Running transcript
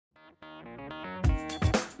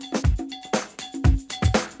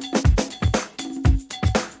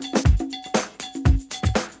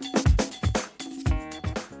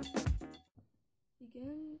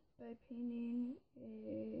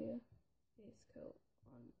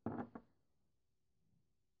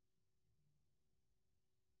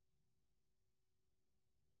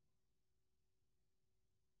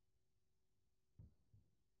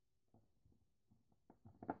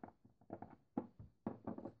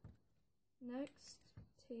Next,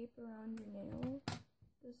 tape around your nail.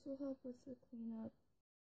 This will help with the cleanup.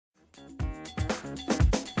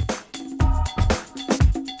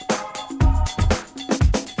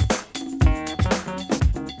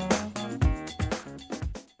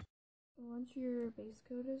 Once your base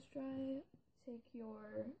coat is dry, take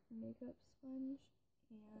your makeup sponge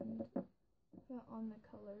and put on the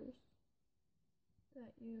colors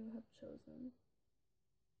that you have chosen.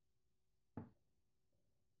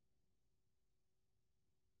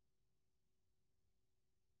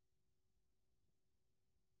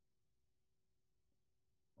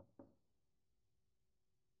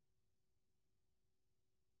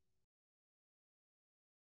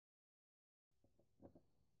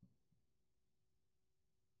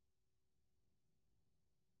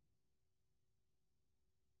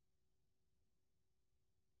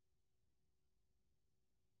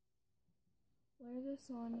 Wear this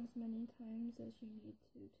on as many times as you need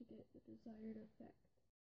to get the desired effect.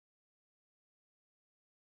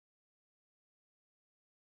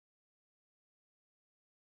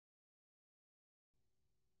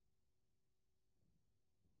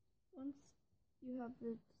 Once you have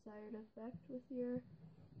the desired effect with your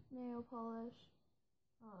nail polish,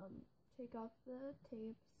 take off the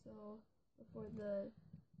tape so before the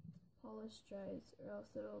polish dries, or else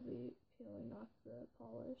it'll be peeling off the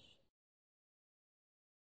polish.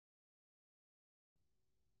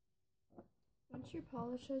 Once your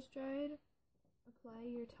polish has dried, apply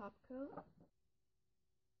your top coat.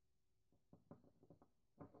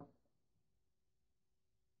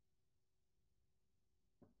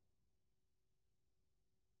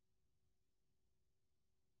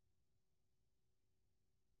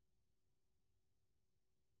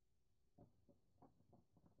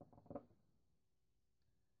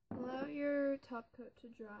 Allow your top coat to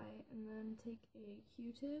dry and then take a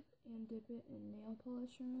Q-tip and dip it in nail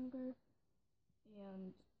polish remover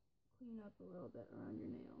and clean up a little bit around your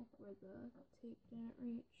nail where the tape didn't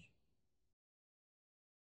reach.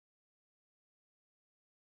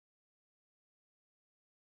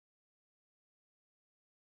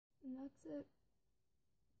 And that's it.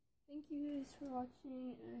 Thank you guys for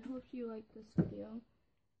watching, and I hope you liked this video.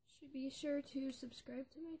 Be sure to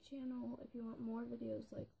subscribe to my channel if you want more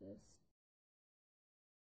videos like this.